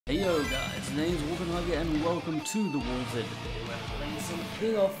Hey yo guys, my name's Wolfen Heiger and welcome to the Wolfen. Today we're playing some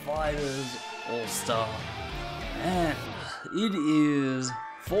KOF Fighters AllStar. And it is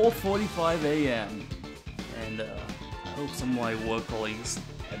 4:45 AM. And I hope some of my work colleagues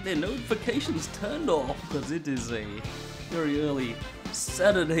have their notifications turned off because it is a very early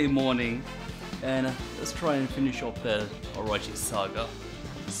Saturday morning. And let's try and finish off that Orochi saga.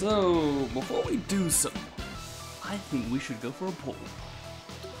 So, before we do so, I think we should go for a poll.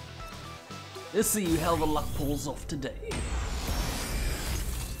 Let's see how the luck pulls off today.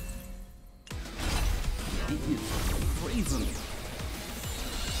 It is freezing.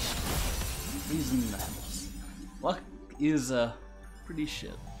 Freezing in the house. Luck is pretty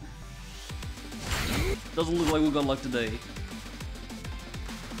shit. Doesn't look like we got luck today.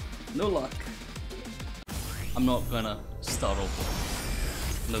 No luck. I'm not gonna start off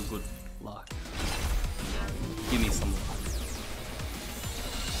with no good luck. Give me some luck.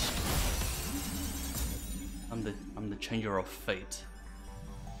 I'm the changer of fate.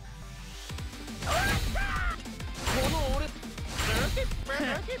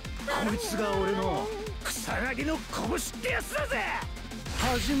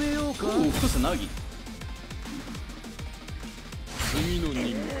 Ooh, Kusanagi.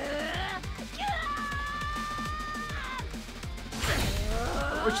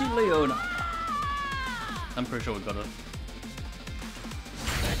 Orochi Leona. I'm pretty sure we got it.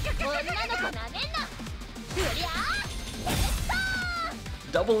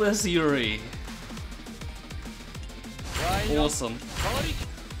 Double S Yuri. Awesome.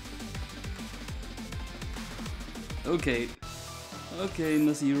 Okay,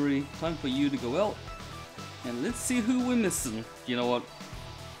 Miss Yuri, time for you to go out. And let's see who we're missing. You know what?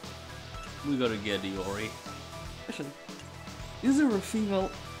 We gotta get Yuri. Actually, is there a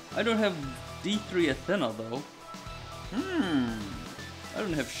female? I don't have D3 Athena though. I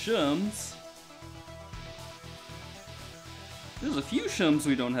don't have Sherms. There's a few Sherms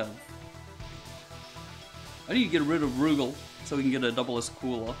we don't have. I need to get rid of Rugal so we can get a double S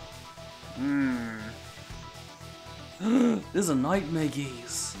cooler. There's a Nightmare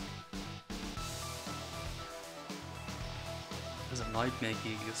Geese.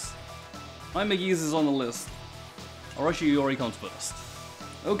 Nightmare Geese is on the list. Orochi Yori comes first.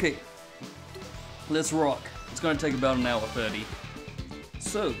 Okay, let's rock. It's gonna take about an hour 30.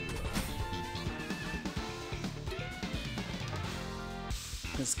 So,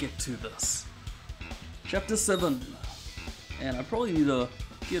 let's get to this. Chapter 7. And I probably need to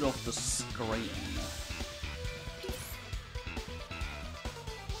get off the screen.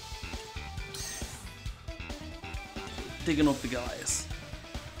 Digging off the guys.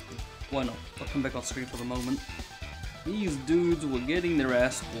 Why not? I'll come back on screen for the moment. These dudes were getting their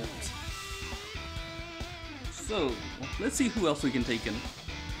ass whooped. So, let's see who else we can take in.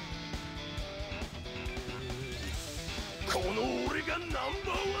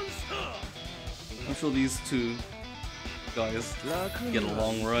 I'm sure these two guys get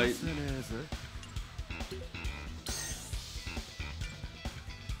along, right?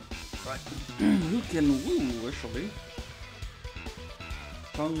 Who can woo, actually?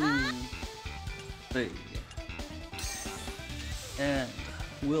 Kung Fei. And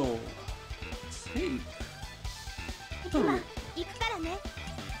will take...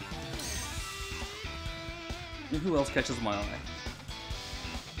 Who else catches my eye?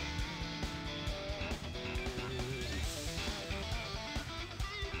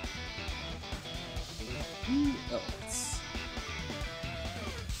 Who else?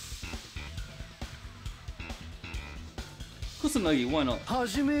 Kusanagi, why not?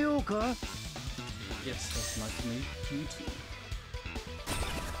 Yes, that's nice to me. You too.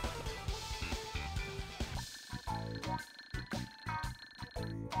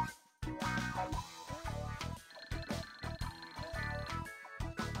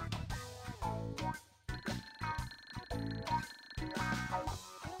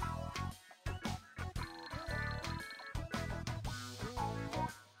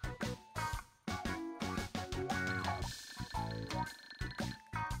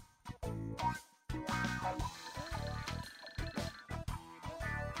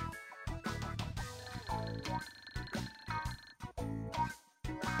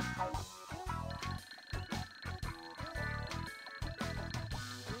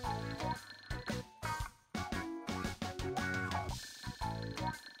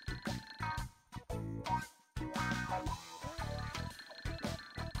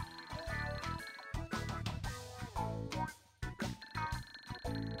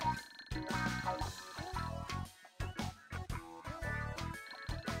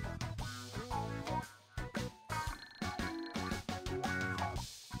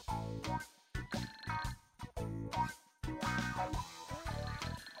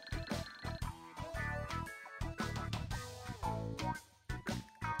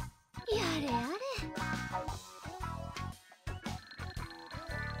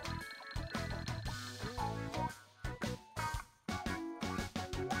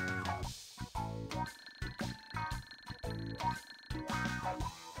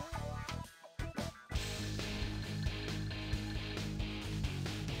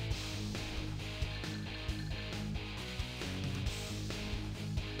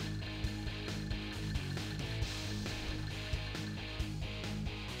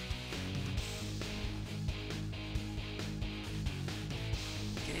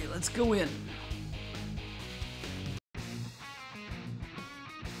 let's go in.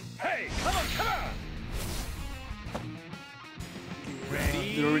 Hey, come on, come on!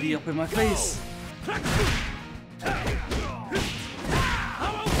 Ready? They're already up in my face.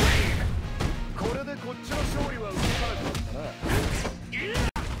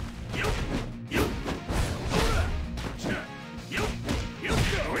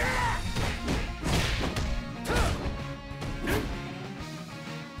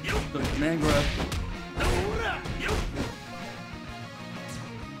 The man grab.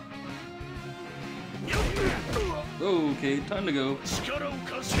 Okay, time to go.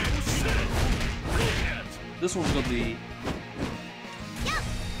 This one's got the...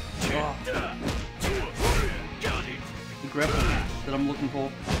 Oh. The grapple that I'm looking for.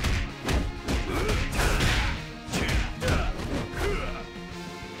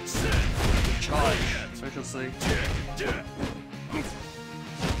 Charge, I should say.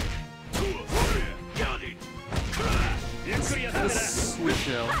 Let's switch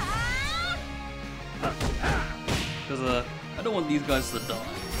out. Because I don't want these guys to die.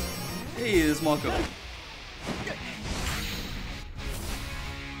 Hey, it's Marco.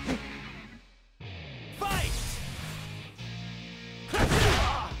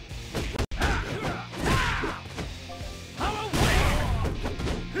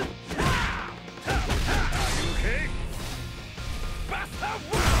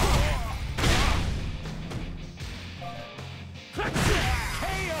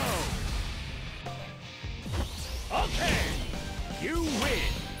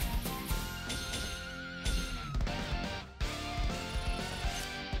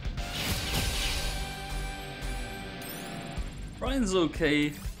 Brian's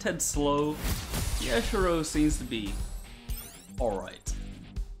okay, Ted's slow, Yashiro seems to be alright.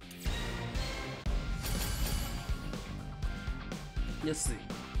 Let's see.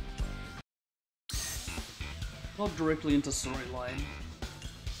 Not directly into storyline.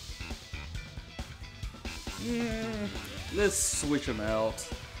 Let's switch them out.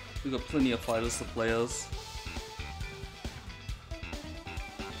 We've got plenty of fighters to play us.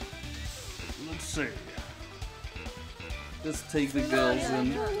 Let's see. Let's take the girls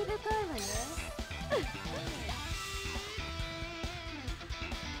in.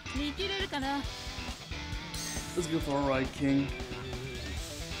 Let's go for a ride, King.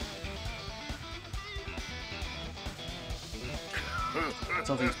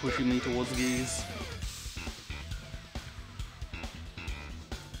 Something's pushing me towards these.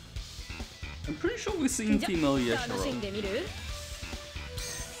 I'm pretty sure we've seen female Yashiro.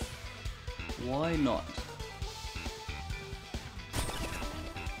 Why not?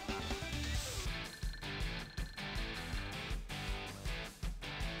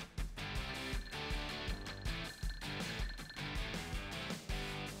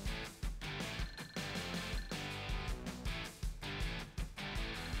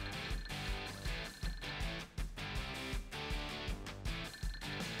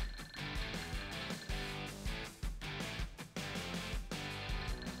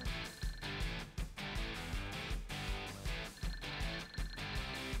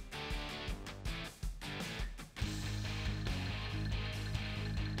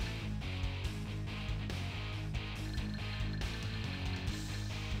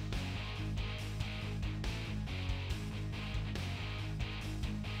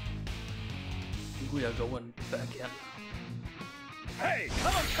 We are going back in. Hey,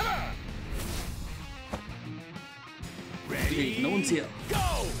 come on, come on! Ready? Okay, no one's here. Go!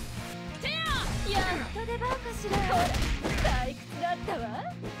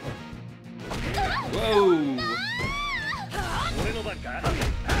 Whoa!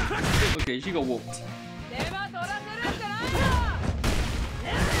 Okay, she got whooped.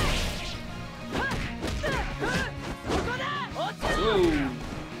 Whoa!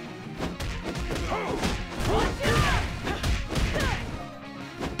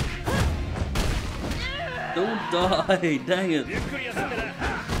 Don't die, dang it.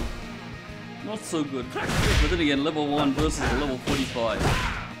 Not so good. But then again, level 1 versus level 45.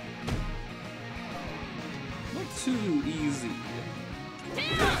 Not too easy.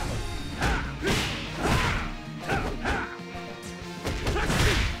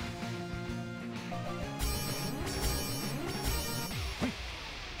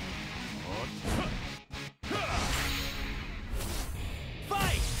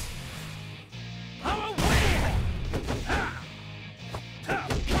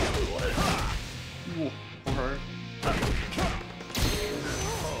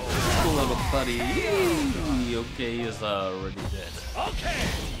 Buddy, okay, he's already dead. Okay,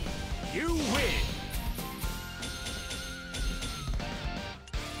 you win.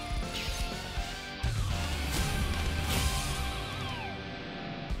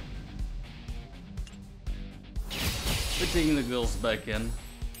 taking the girls back in.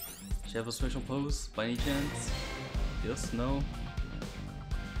 She have a special pose by any chance? Yes, no?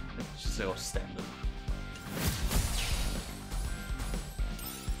 Let's just say our standard.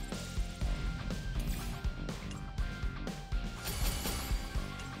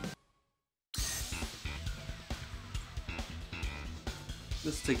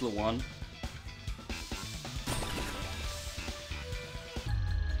 Let's take the one.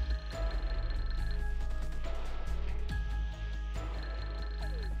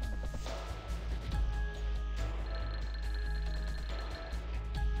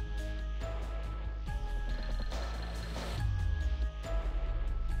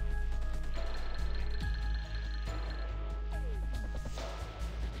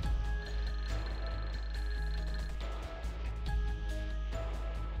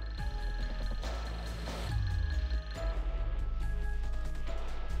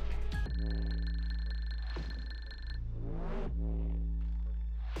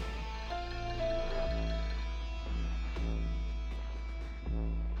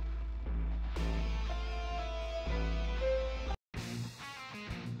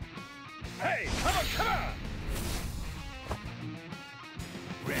 Hey, come on, come on!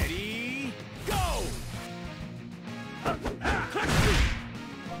 Ready, go!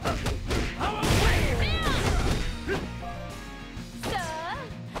 Power wave! さあ、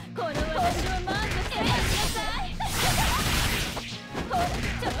この私をマークしてやりなさい。ほら、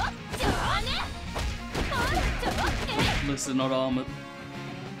ちょね。ほら、Listen, not armored.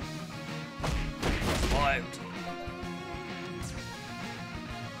 Survived.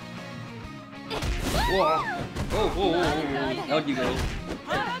 Whoa! Oh, whoa, whoa, whoa, whoa. Out you go.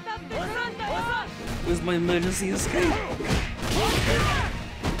 Where's my emergency escape?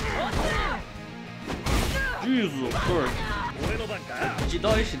 Jesus Christ. She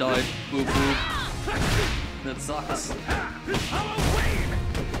died, she died. Boop, boop. That sucks.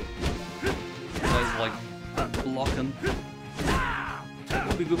 Guy's like blocking.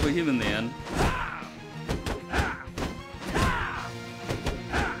 It'll be good for him in the end.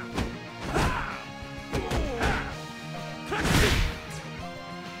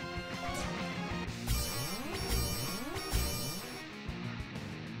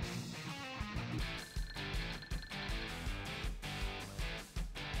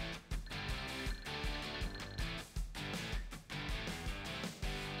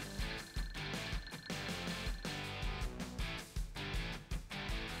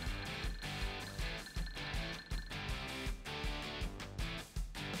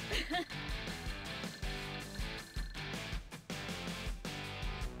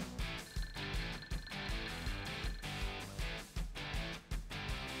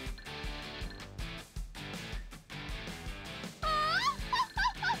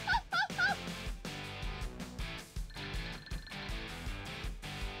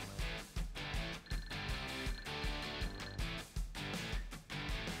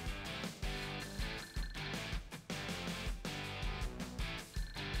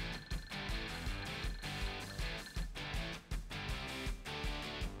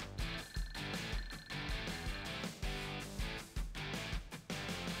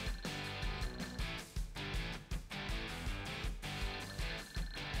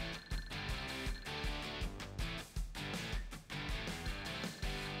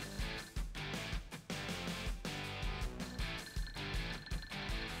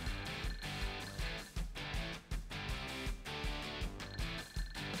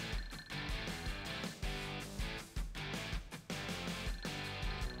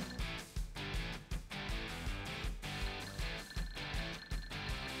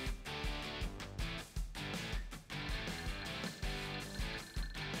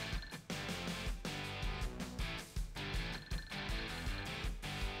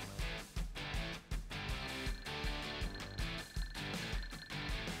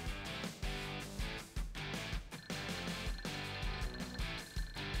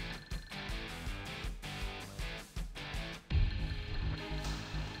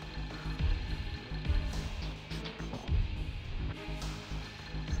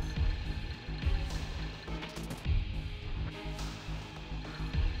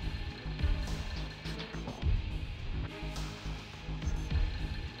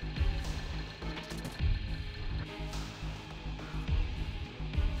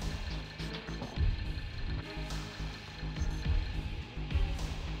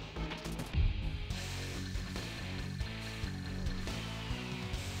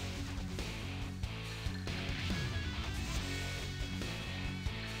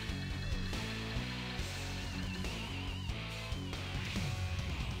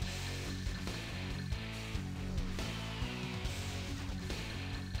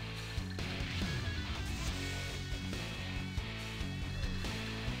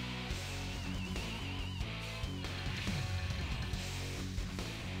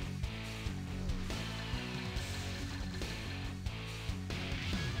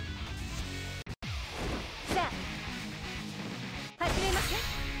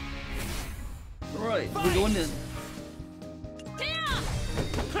 Alright, we're going in.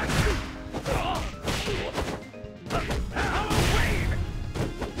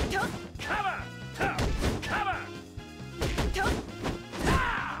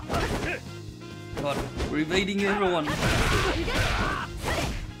 God, we're evading everyone.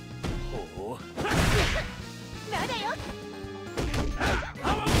 Oh. まだよ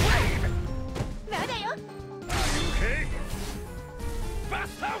Power wave. まだよ Okay.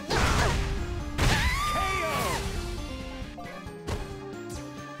 Buster wow. KO.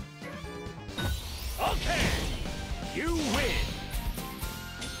 Okay. You win.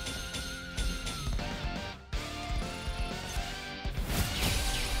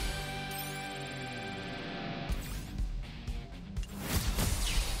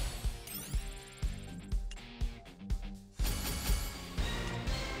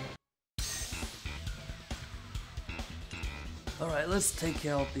 Alright, let's take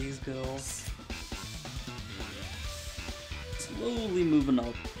out these girls. Slowly moving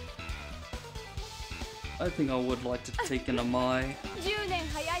up. I think I would like to take in a Mai. 10年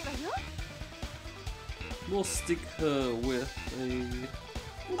早いわよ We'll stick her with a...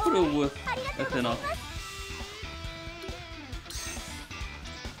 We'll put her with Athena. Okay,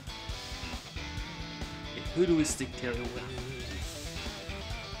 who do we stick Terry with?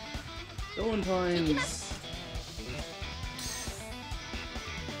 Valentine's...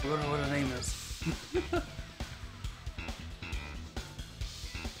 I don't know what her name is.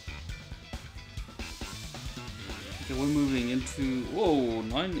 Okay, we're moving into... Whoa,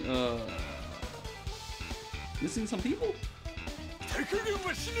 9... Missing some people? I've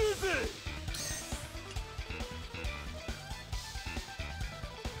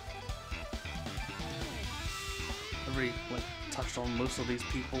already, like, touched on most of these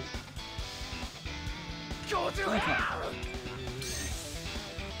people.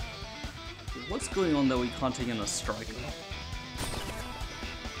 What's going on that we can't take in a striker?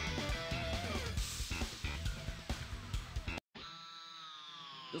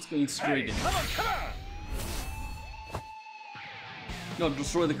 Just going straight in. Come on, come on. No,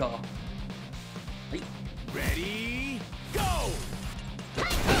 destroy the car. Hey. Ready, go!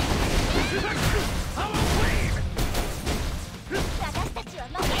 Power wave! 私たちは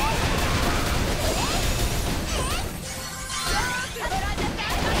負け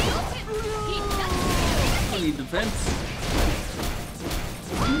I need defense.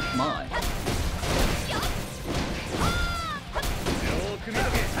 My.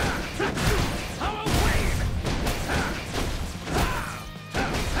 Power wave!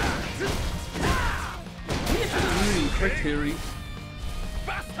 Trick Harry.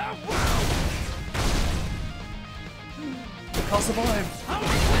 Buster wow! I'll survive. Power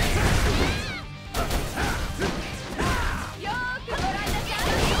wave! よーくご覧なさい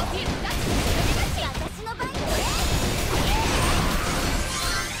私の番よ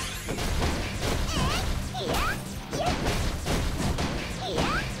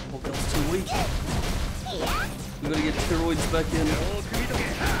Oh, that's too weak. We gotta get steroids back in.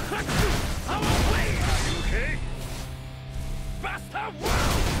 Power wave! Okay? Buster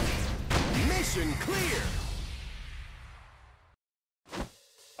wow! Mission clear!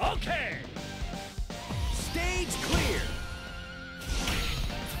 Okay! Stage clear!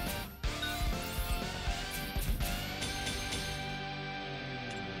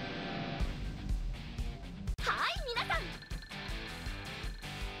 Hi, 皆さん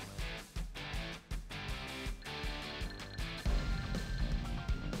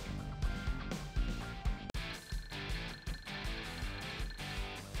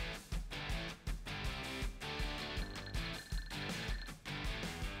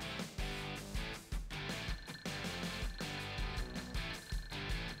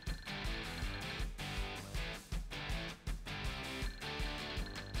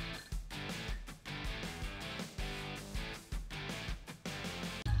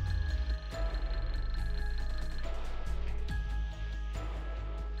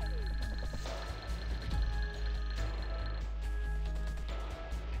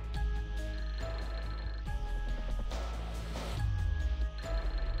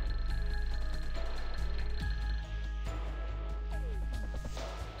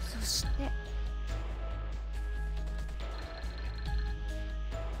そして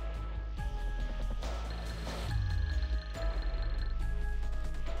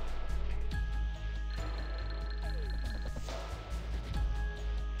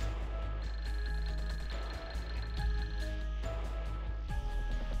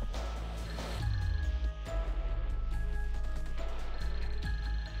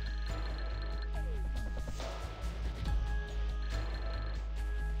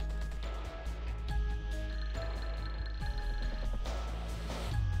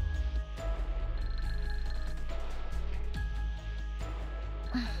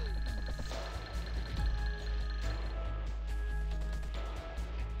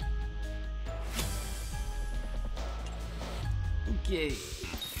Okay,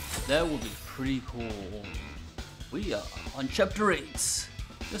 that would be pretty cool. We are on chapter 8.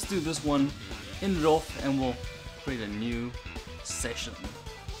 Let's do this one, end it off, and we'll create a new session.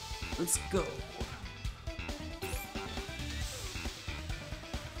 Let's go.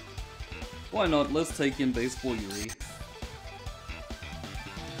 Why not? Let's take in Baseball Yuri.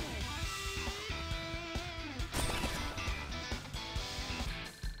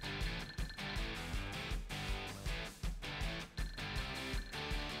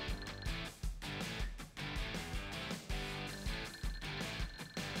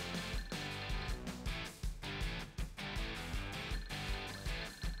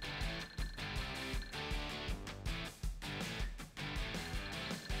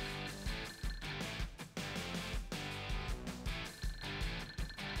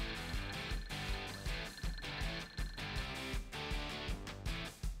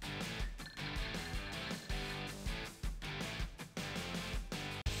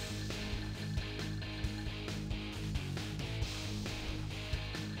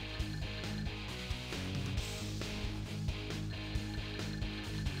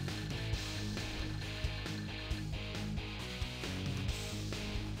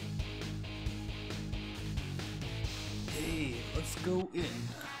 Hey, let's go in.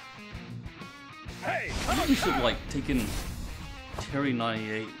 Hey, I think we should like take in Terry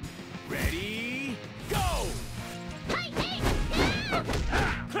 98. ready, go!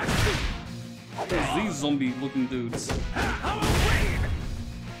 There's these zombie looking dudes. They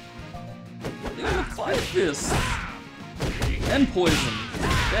got 5 fists and poison.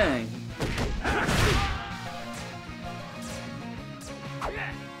 Dang.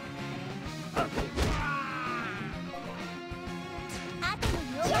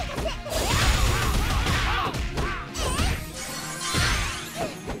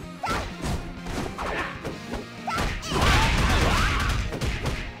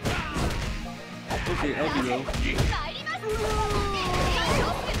 Okay, out you go.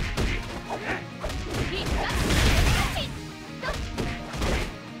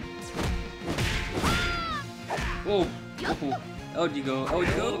 Whoa, whoa, out you go, out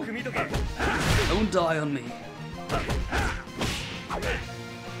you go. Don't die on me.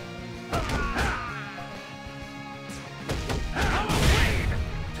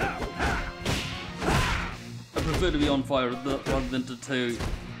 I prefer to be on fire rather than to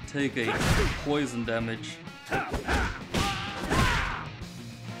take a poison damage.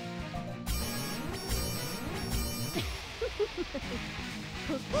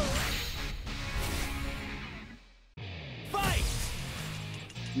 Fight!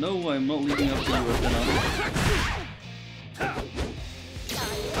 No, I'm not leaving up to you, Athena.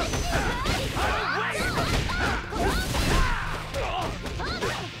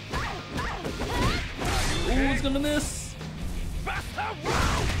 Ooh, it's gonna miss!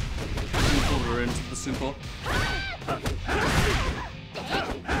 Pull her into the super.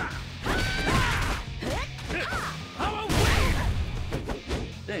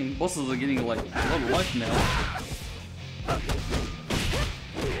 Dang, bosses are getting like a lot of life now.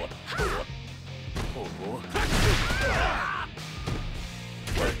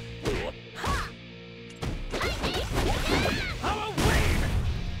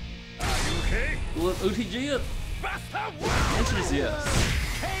 Will it OTG it? Answer is yes.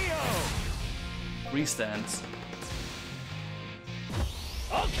 Restands.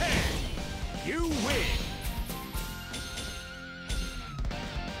 Okay, you win.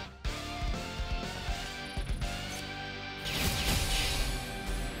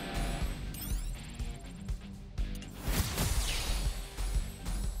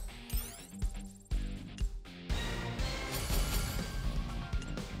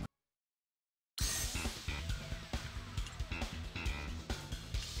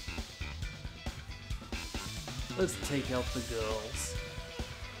 Let's take out the girls.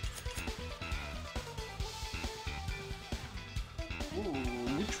 Ooh,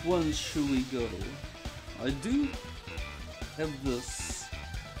 which ones should we go? I do have this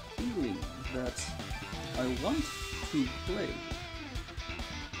feeling that I want to play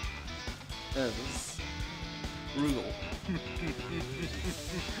as Rugal.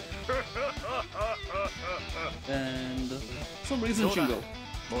 And for some reason Shingo.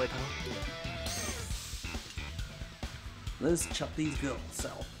 Let's chop these girls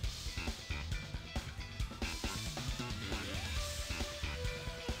out.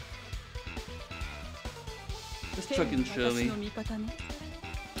 Let's chuck in Shirley.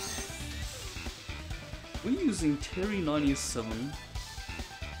 We're using Terry 97.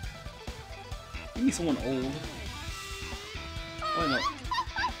 Give me someone old. Why not?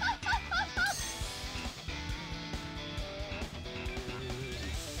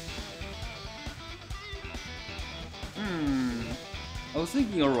 was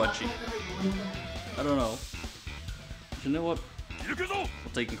thinking Orochi. I don't know. But you know what?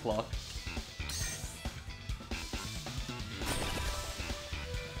 I'm taking Clark.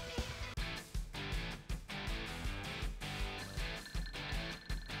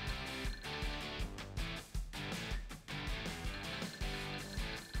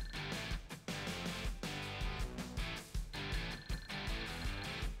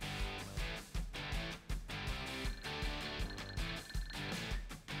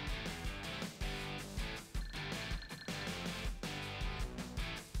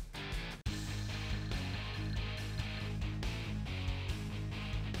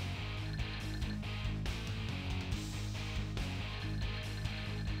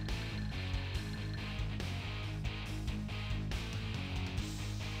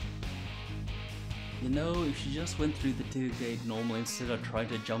 You know, if she just went through the 2 gate normally instead of trying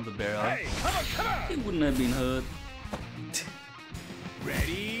to jump the barrier, Hey, come on! it wouldn't have been hurt.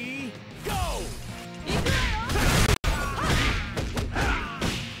 Ready, go!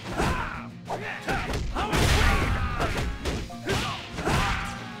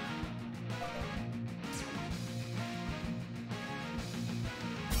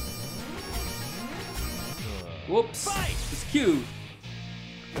 Whoops! It's Q!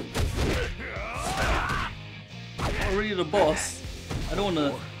 Already the boss. I don't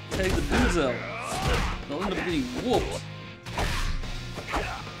wanna take the dudes out. I'll end up getting whooped.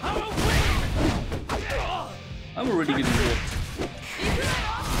 I'm already getting whooped.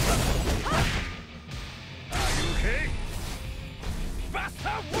 Are you okay?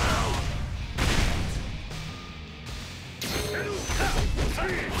 Buster World!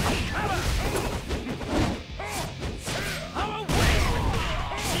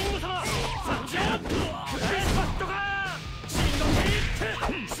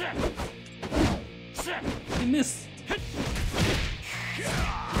 He missed.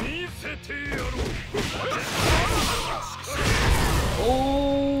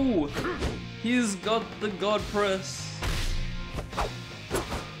 Oh! He's got the God Press.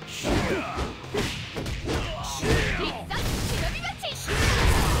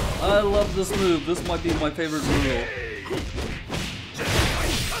 I love this move. This might be my favorite move.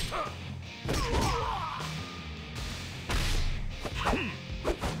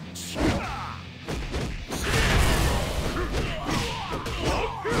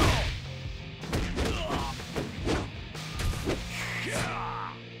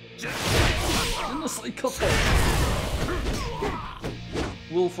 Genocide Cutter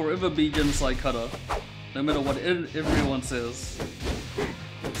will forever be Genocide Cutter, no matter what everyone says.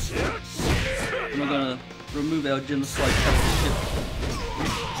 I'm not gonna remove our Genocide Cutter shit.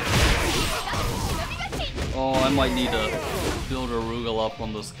 Oh, I might need to build a Rugal up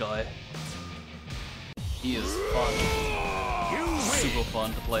on this guy. He is fun. Super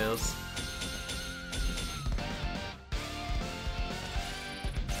fun to play as.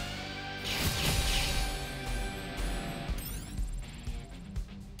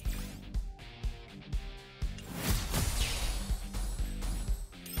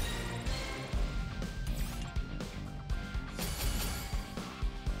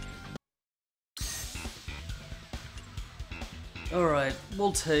 Alright,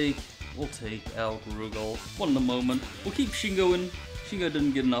 we'll take out Rugal. One in a moment. We'll keep Shingo in. Shingo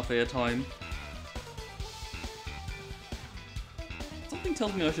didn't get enough airtime. Something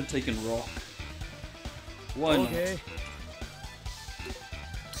tells me I should take in Rock. Why not?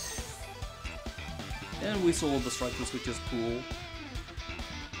 And we saw the Strikers, which is cool.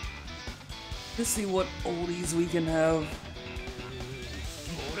 Let's see what oldies we can have.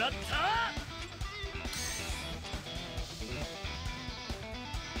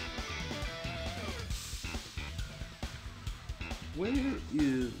 Where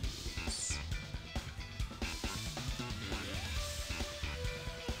is...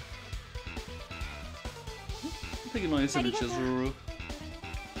 I'm taking on some Chizuru.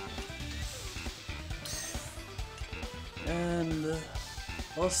 And...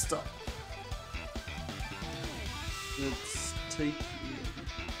 AllStar. Let's take...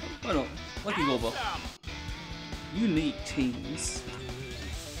 Why not? Lucky Golba. Unique teams.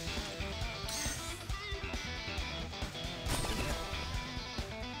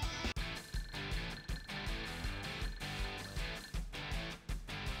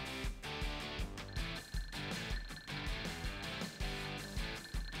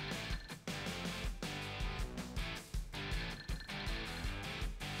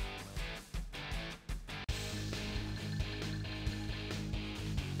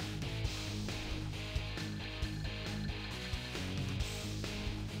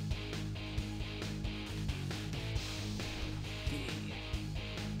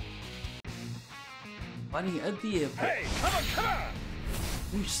 fighting at the airport. Hey, come on!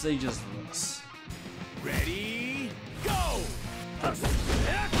 Which stage is this? Ready, go!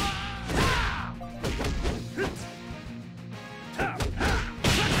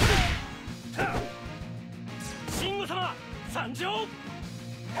 慎吾様参上。リ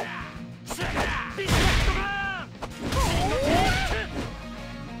スペクトガン。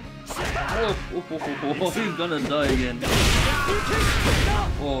 Oh, he's gonna die again.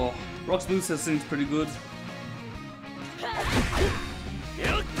 Oh, Rock's moveset seems pretty good.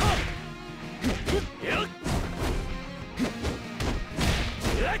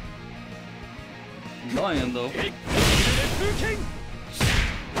 I'm dying though.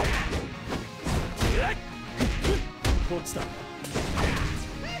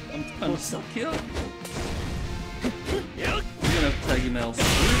 I'm kind of stuck here. We're gonna have to tag him out.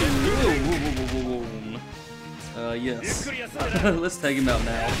 Yes. Let's tag him out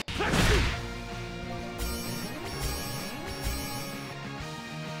now.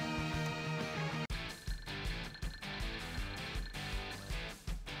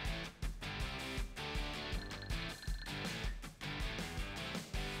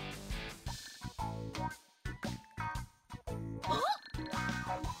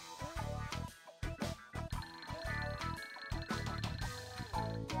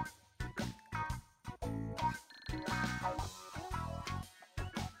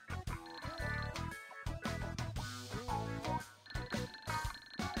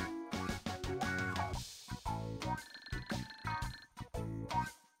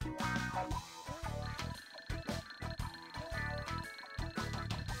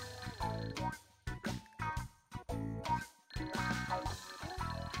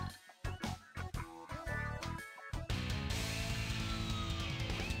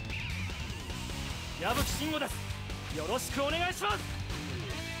矢吹慎吾です。よろしくお願いします。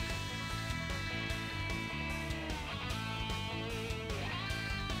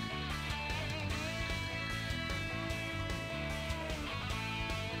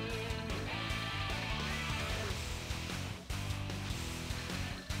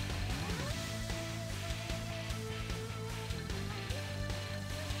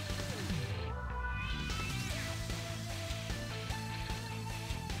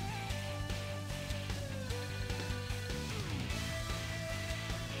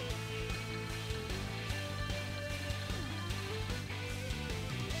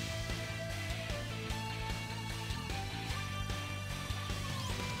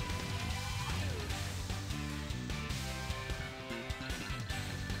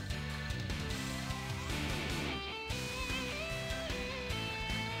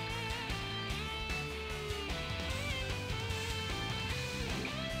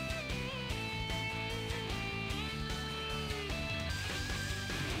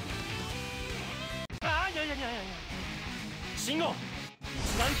Shingo,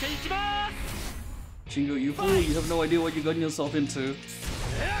 Shingo, you fool, you have no idea what you're getting yourself into.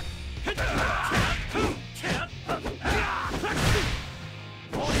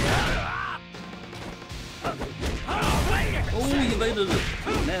 Oh, he evaded it.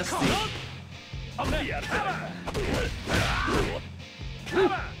 Nasty.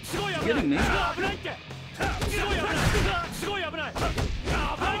 Ooh, getting me.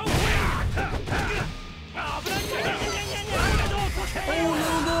 Oh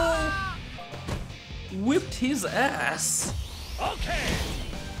no, no! Whipped his ass. Okay,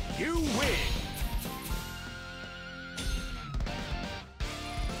 you win.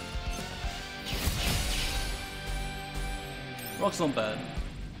 Rock's not bad.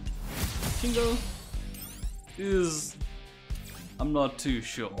 Shingo is... I'm not too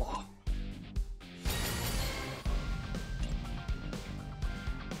sure.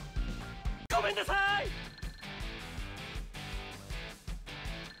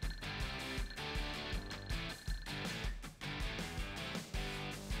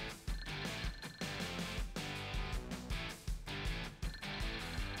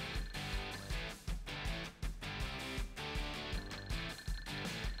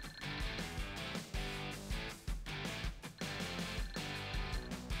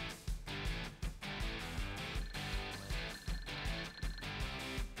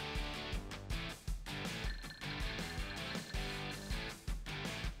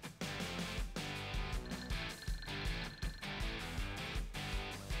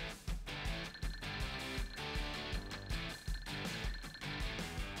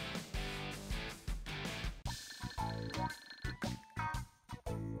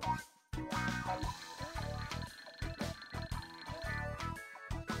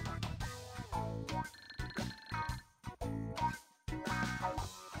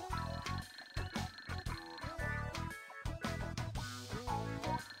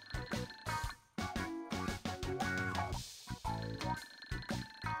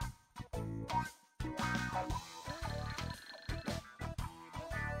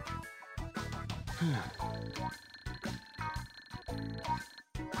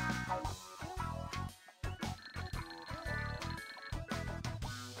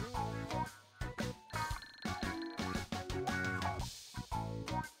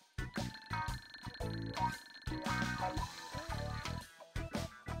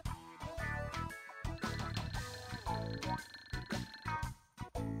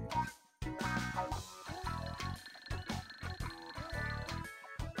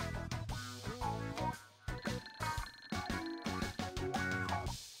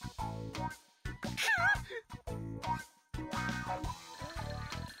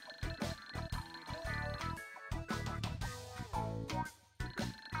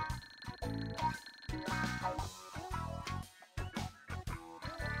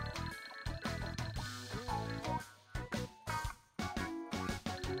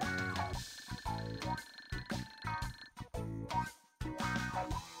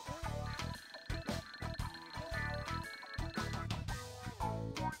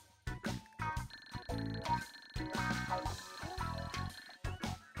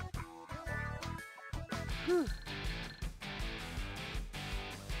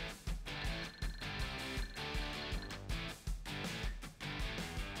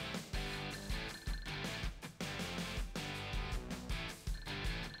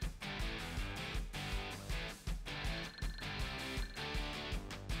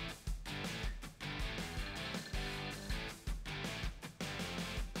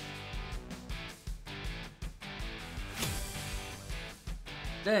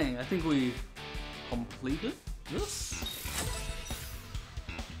 Dang, I think we completed this?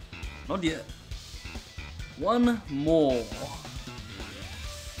 Not yet. One more.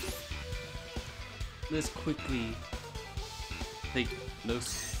 Let's quickly take those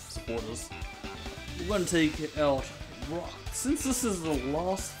supporters. We're gonna take out Rock. Since this is the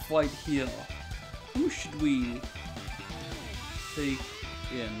last fight here, who should we take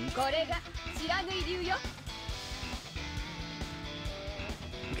in?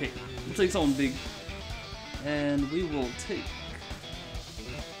 Okay, we'll take someone big, and we will take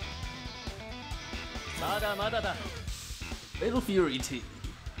Fatal Fury T.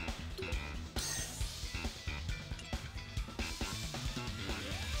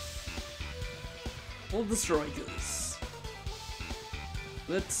 All the strikers.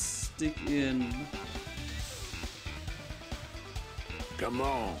 Let's stick in. Come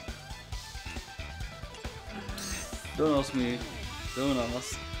on. Don't ask me. Don't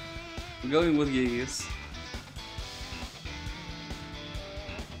ask. We're going with yes.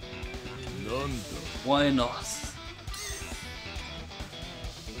 Why not?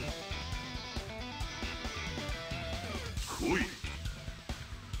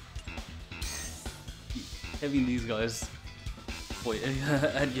 Having these guys for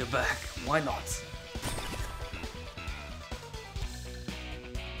at your back. Why not?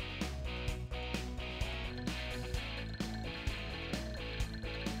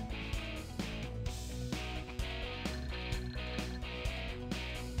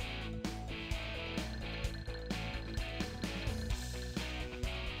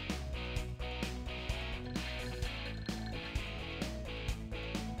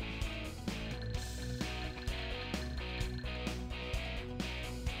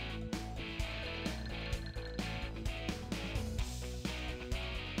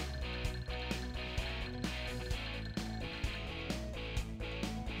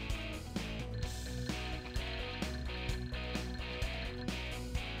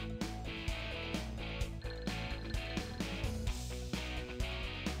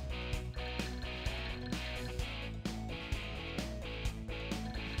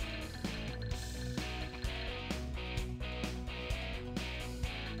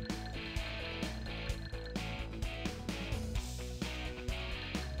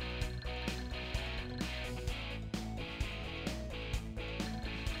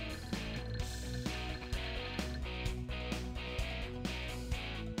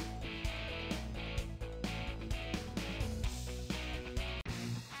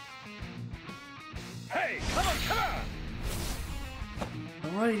 Hey, come on, come on!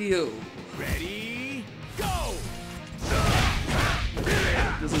 Alrighty-o. Ready, go!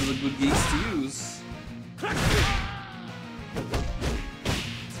 This is a good geese to use.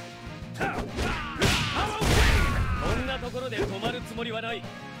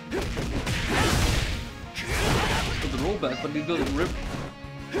 With the rollback, but you go to rip.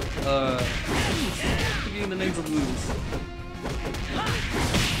 Forgetting the names of the moves.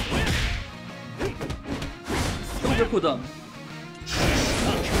 Ripodon.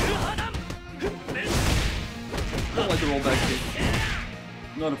 Don't like the rollback kick.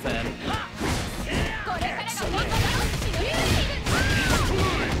 Not a fan.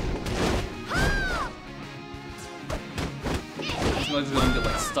 It's gonna get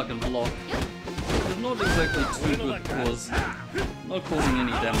like stuck in block. It's not exactly too good because not causing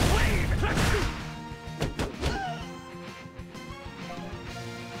any damage.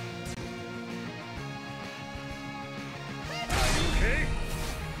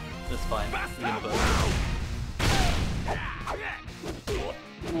 That's fine. We're gonna burn.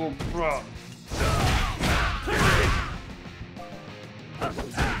 Oh, bro.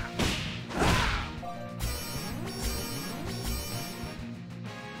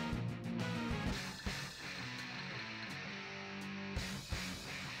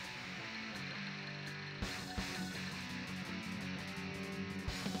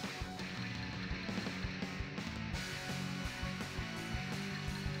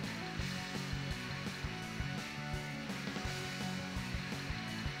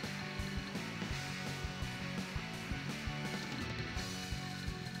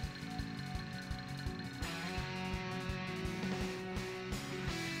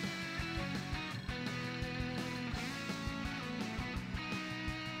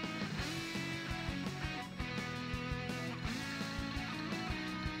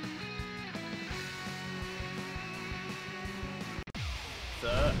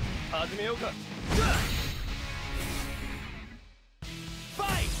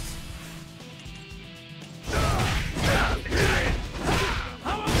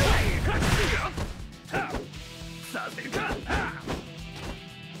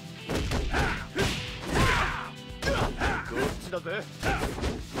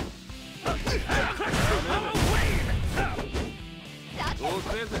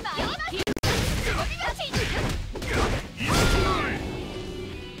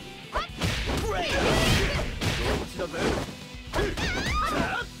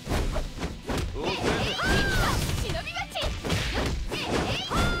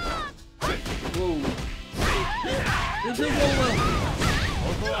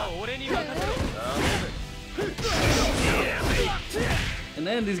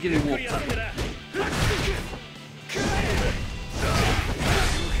 And he's getting walked up.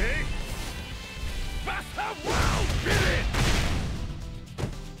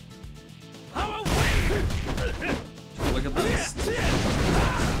 Look at this.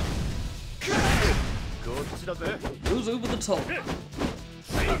 Goes over the top.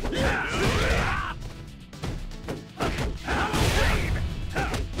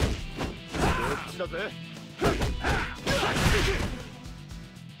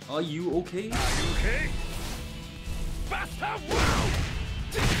 Are you okay?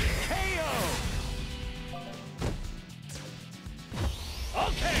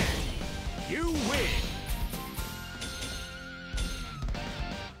 Okay, you win.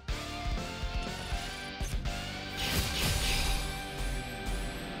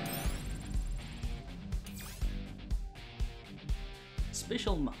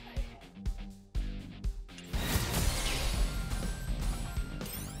 Special Mai.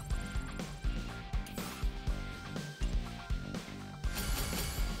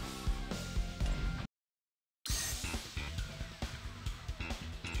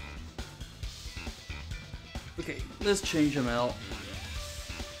 Okay, let's change him out.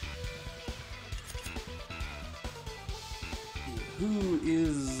 Who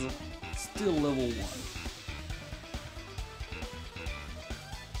is still level 1?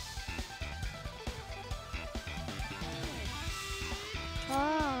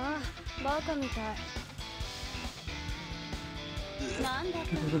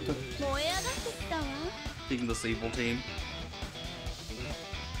 Taking this evil team.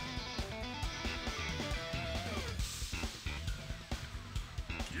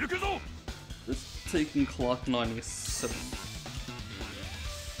 It's taking Clark 97.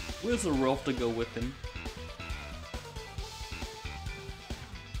 Where's the Ralph to go with him?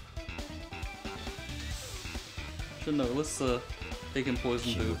 Should know, let's take him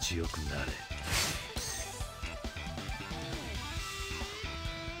Poison Dew. Let's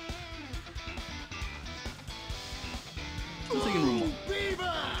take him Room 1.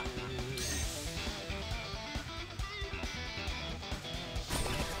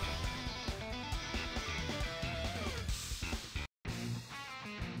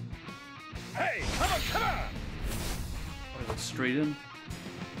 Hey, come on! Go straight in.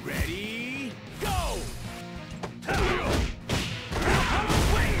 Ready, go!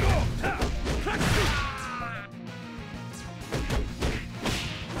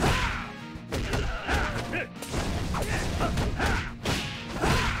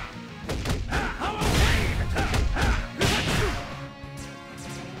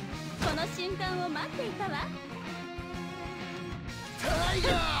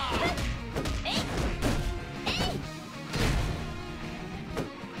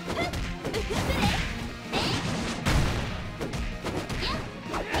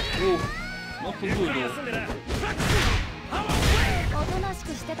 Oh, not too good though. おとなしく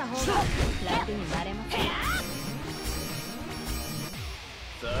してた方が楽になれます。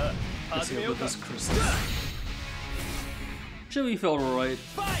 Let's see with this crystal. Chili felt alright.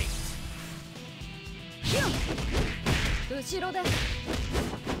 後ろで I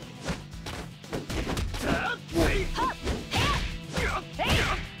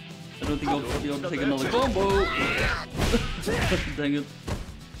don't think I'll be able to take another combo. Dang it.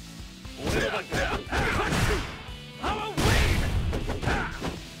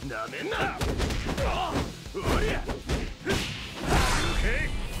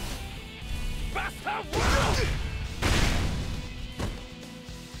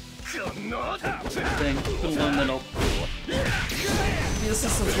 Dang, couldn't line that up. The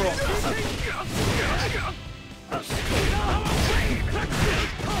assistant's wrong.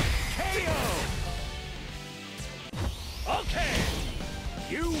 Okay,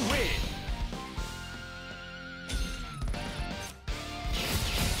 you win.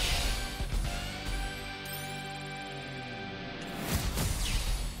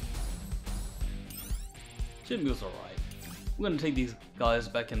 Jimmy was alright. We're gonna take these guys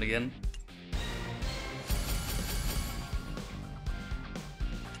back in again.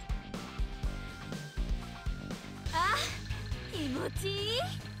 Ah, 気持ちいい。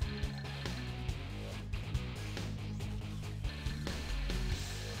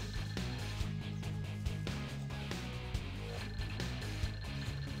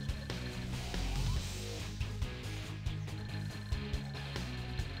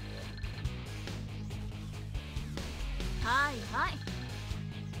はいはい。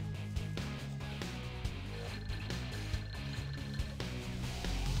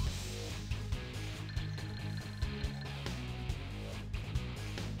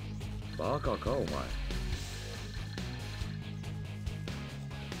バカかお前。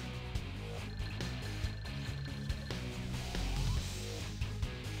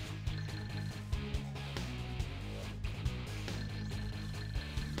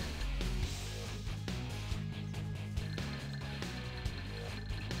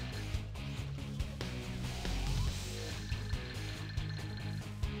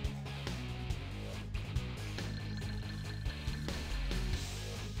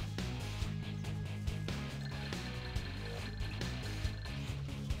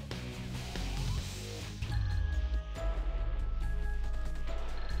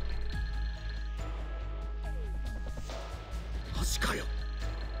マジかよ。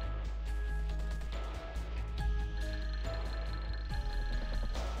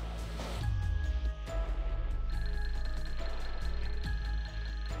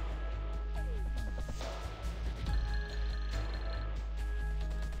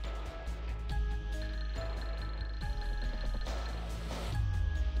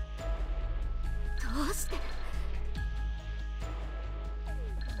どうして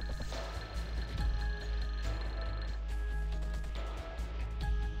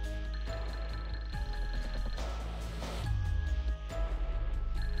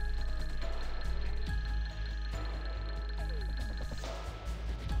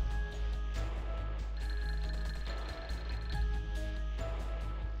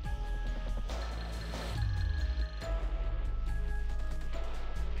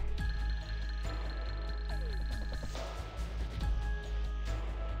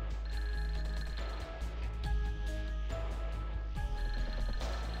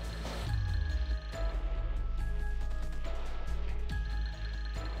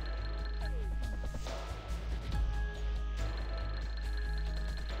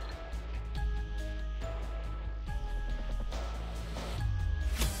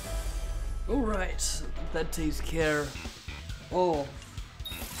？Alright, that takes care of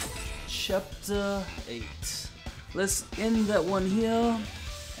chapter 8. Let's end that one here,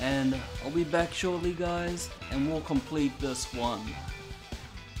 and I'll be back shortly, guys, and we'll complete this one.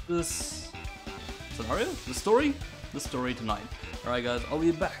 This scenario? The story? The story tonight. Alright guys, I'll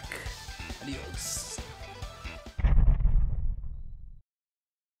be back. Adios.